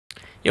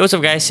Hey, what's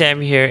up guys,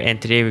 Sam here,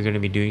 and today we're going to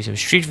be doing some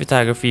street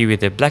photography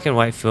with a black and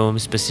white film,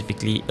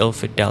 specifically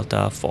Ilford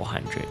Delta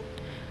 400.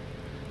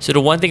 So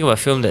the one thing about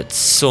film that's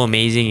so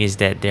amazing is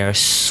that there are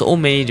so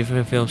many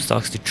different film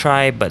stocks to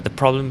try, but the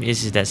problem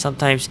is that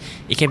sometimes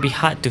it can be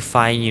hard to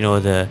find,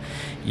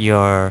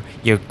 your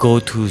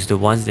go-tos, the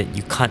ones that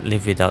you can't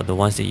live without, the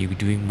ones that you're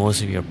doing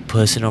most of your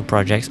personal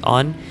projects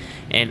on.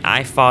 And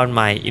I found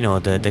my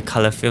the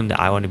color film that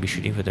I want to be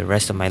shooting for the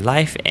rest of my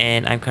life,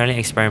 and I'm currently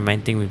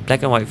experimenting with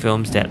black and white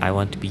films that I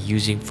want to be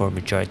using for a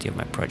majority of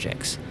my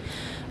projects.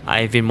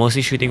 I've been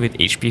mostly shooting with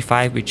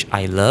HP5, which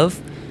I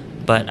love,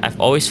 but I've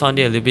always found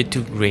it a little bit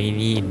too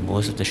grainy in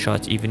most of the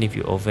shots, even if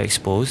you're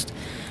overexposed.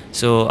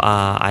 So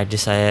I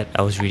decided,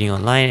 I was reading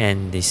online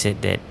and they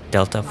said that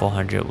Delta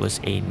 400 was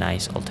a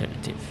nice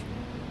alternative.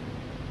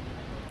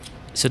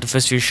 So the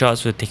first few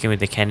shots were taken with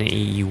the Canon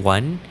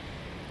AE1.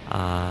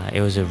 It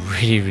was a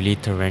really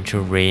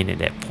torrential rain at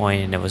that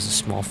point, and there was a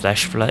small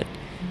flash flood.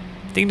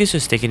 I think this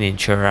was taken in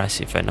Cheras,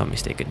 if I'm not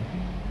mistaken.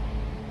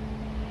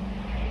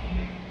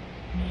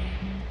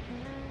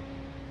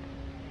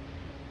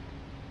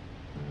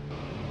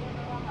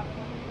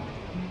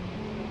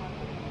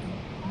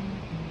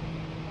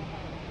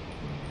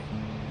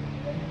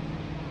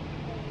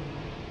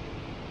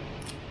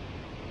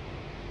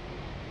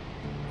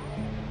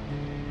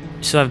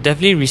 So I've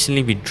definitely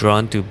recently been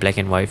drawn to black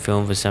and white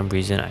film for some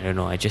reason. I don't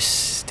know, I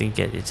just think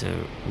that it's a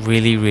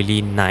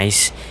really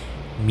nice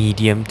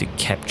medium to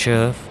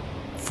capture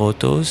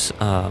photos.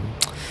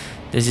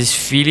 There's this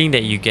feeling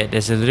that you get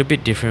that's a little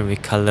bit different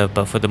with color,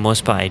 but for the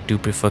most part I do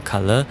prefer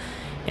color.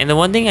 And the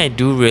one thing I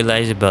do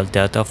realize about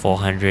Delta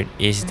 400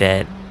 is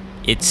that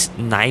it's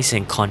nice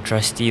and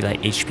contrasty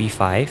like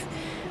HP5,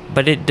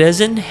 but it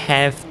doesn't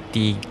have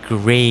the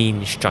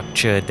grain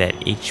structure that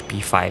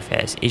HP5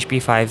 has.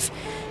 HP5,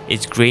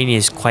 its grain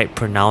is quite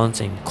pronounced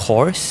and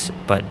coarse,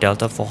 but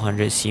Delta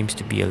 400 seems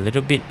to be a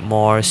little bit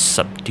more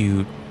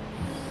subdued,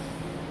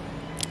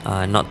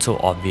 not so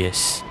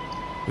obvious,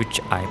 which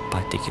I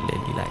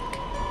particularly like.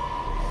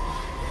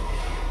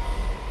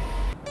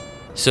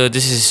 So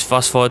this is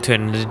fast forward to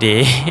another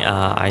day.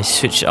 I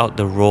switched out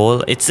the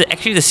roll. It's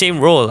actually the same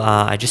roll.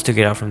 I just took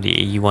it out from the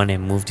AE1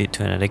 and moved it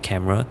to another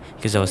camera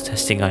because I was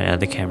testing out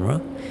another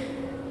camera.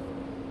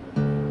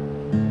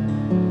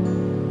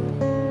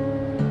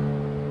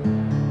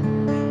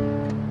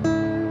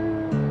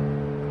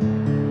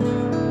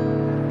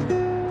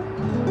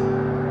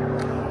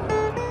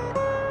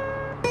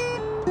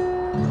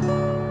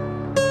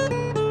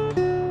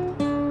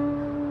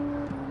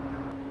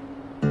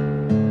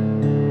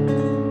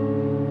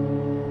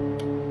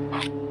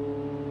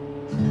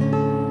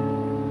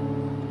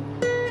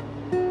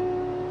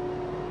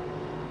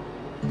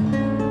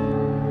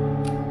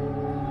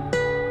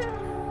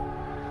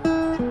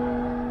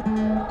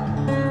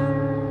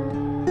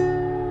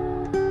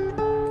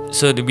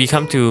 So we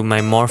come to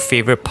my more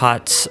favorite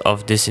parts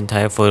of this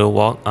entire photo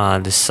walk.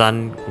 The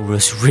sun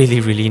was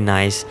really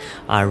nice,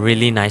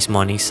 really nice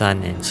morning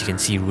sun, and as you can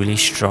see, really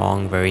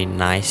strong, very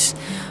nice,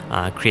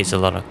 creates a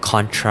lot of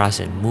contrast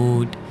and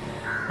mood.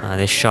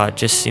 The shot,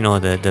 just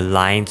the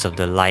lines of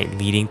the light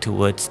leading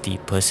towards the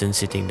person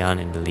sitting down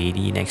and the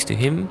lady next to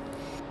him.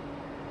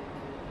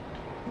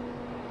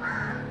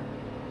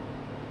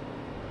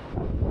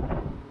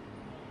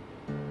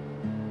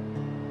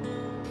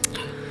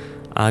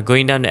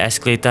 Going down the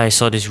escalator, I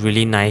saw this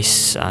really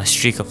nice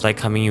streak of light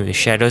coming in with the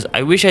shadows.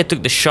 I wish I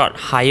took the shot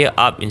higher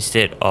up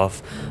instead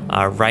of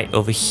right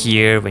over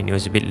here when it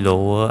was a bit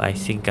lower. I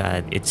think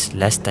it's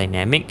less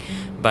dynamic,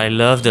 but I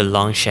love the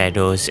long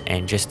shadows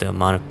and just the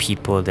amount of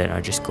people that are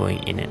just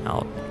going in and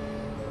out.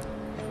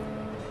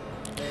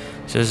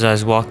 So as I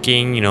was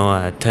walking,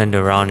 I turned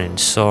around and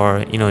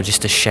saw,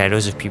 just the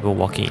shadows of people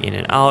walking in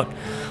and out.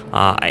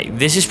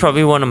 This is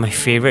probably one of my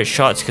favorite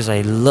shots because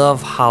I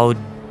love how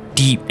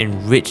deep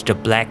and rich the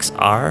blacks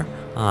are,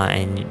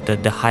 and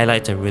the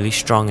highlights are really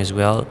strong as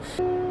well.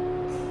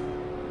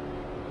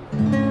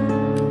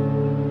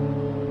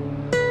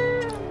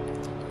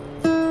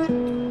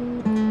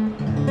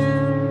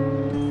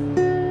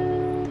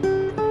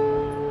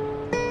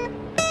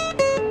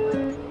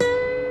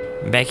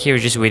 Back here,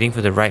 just waiting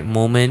for the right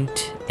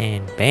moment,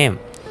 and bam.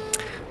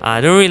 I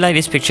don't really like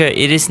this picture.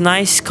 It is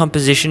nice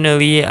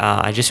compositionally.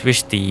 I just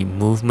wish the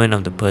movement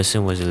of the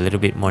person was a little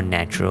bit more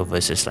natural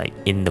versus like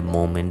in the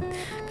moment,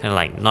 kind of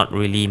like not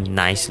really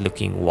nice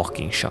looking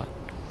walking shot.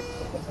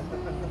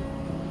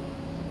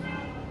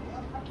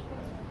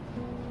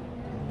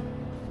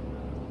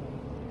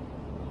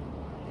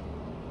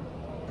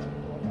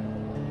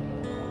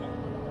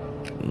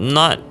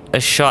 Not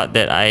a shot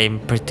that I'm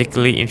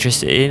particularly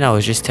interested in. I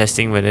was just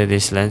testing whether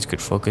this lens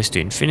could focus to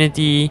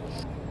infinity.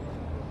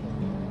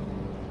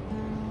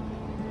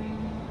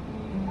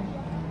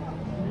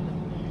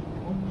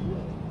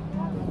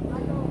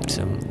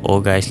 Some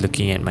old guys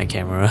looking at my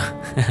camera.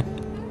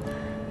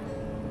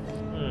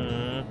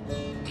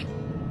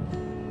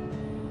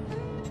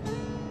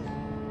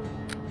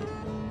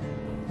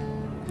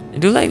 I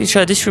do like the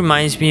shot. This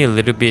reminds me a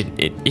little bit,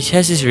 it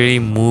has this really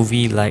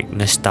movie like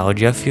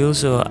nostalgia feel,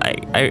 so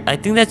I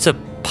think that's a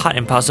part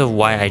and parcel of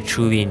why I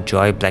truly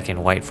enjoy black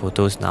and white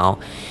photos now.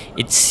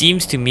 It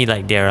seems to me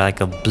like they're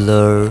like a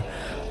blur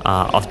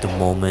of the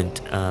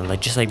moment, like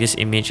just like this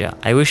image.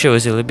 I wish it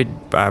was a little bit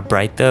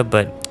brighter,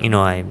 but you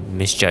know, I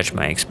misjudged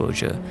my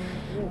exposure.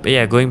 But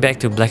yeah, going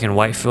back to black and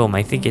white film,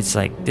 I think it's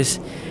like this.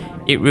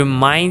 It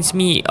reminds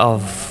me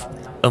of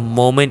a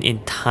moment in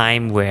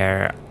time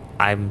where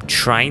I'm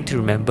trying to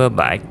remember,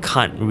 but I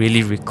can't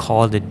really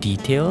recall the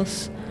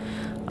details.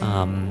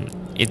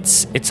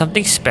 It's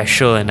something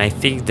special, and I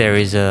think there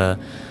is a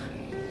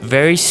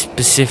very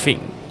specific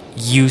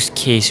use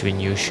case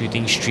when you're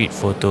shooting street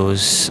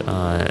photos,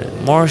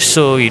 more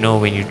so, you know,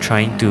 when you're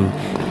trying to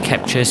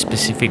capture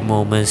specific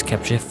moments,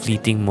 capture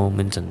fleeting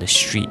moments on the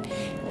street.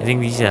 I think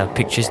these are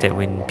pictures that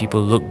when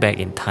people look back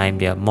in time,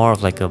 they are more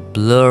of like a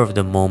blur of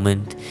the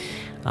moment,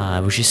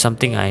 which is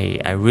something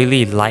I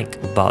really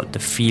like about the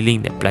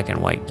feeling that black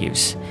and white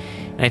gives.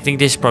 And I think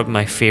this is probably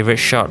my favorite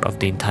shot of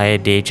the entire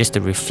day, just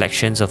the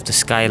reflections of the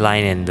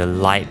skyline and the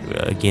light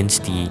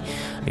against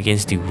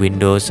the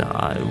windows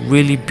are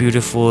really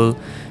beautiful.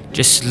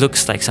 Just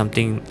looks like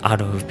something out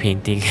of a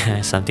painting,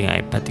 something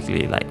I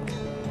particularly like.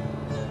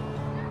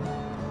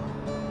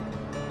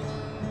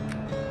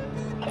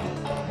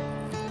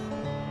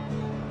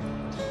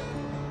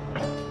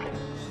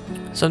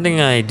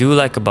 Something I do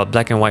like about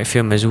black and white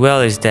film as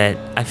well is that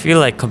I feel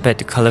like compared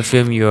to color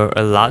film, you're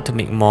allowed to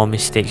make more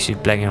mistakes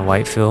with black and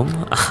white film.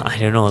 I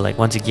don't know, like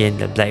once again,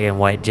 the black and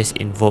white just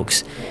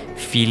invokes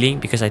feeling,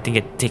 because I think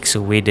it takes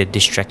away the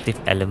distractive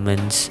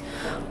elements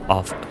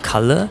of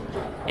color,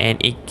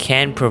 and it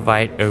can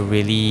provide a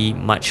really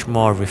much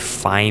more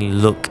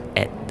refined look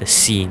at the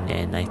scene,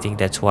 and I think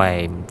that's why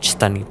I'm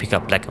starting to pick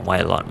up black and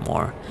white a lot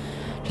more.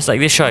 Just like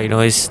this shot, you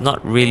know, it's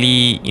not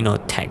really, you know,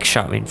 tack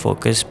sharp in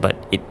focus, but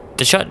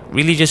the shot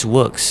really just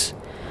works.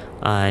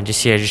 And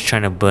just here, just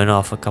trying to burn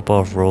off a couple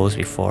of rolls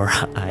before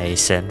I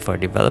send for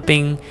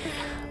developing.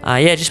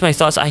 Yeah, just my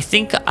thoughts. I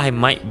think I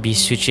might be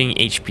switching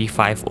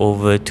HP5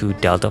 over to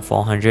Delta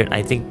 400.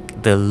 I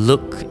think the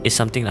look is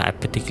something that I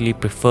particularly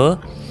prefer.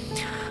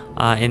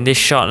 In this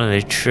shot on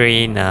the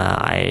train,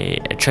 I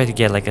tried to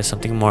get like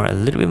something more, a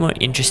little bit more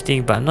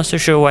interesting, but I'm not so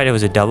sure why there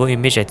was a double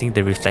image. I think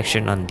the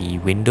reflection on the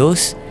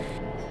windows.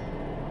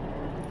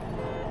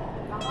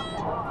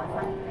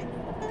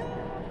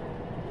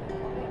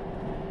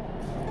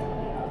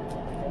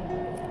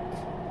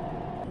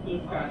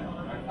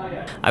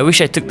 I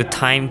wish I took the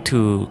time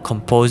to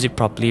compose it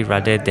properly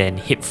rather than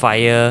hip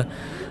fire.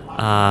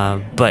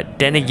 But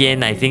then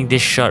again, I think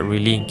this shot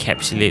really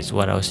encapsulates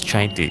what I was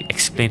trying to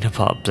explain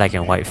about black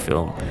and white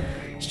film.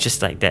 It's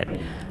just like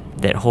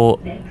that whole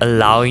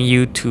allowing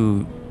you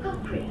to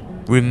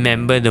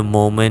remember the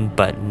moment,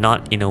 but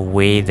not in a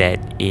way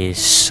that is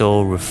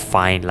so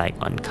refined like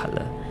on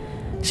color.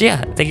 So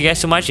yeah, thank you guys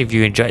so much. If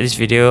you enjoyed this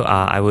video,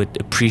 I would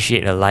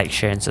appreciate a like,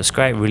 share and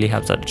subscribe. It really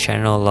helps out the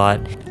channel a lot.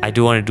 I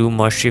do want to do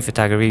more street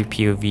photography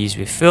POVs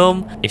with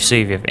film. If so,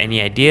 if you have any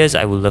ideas,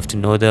 I would love to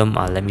know them.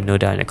 Let me know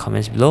down in the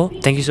comments below.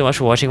 Thank you so much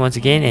for watching once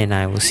again, and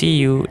I will see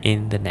you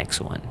in the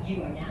next one.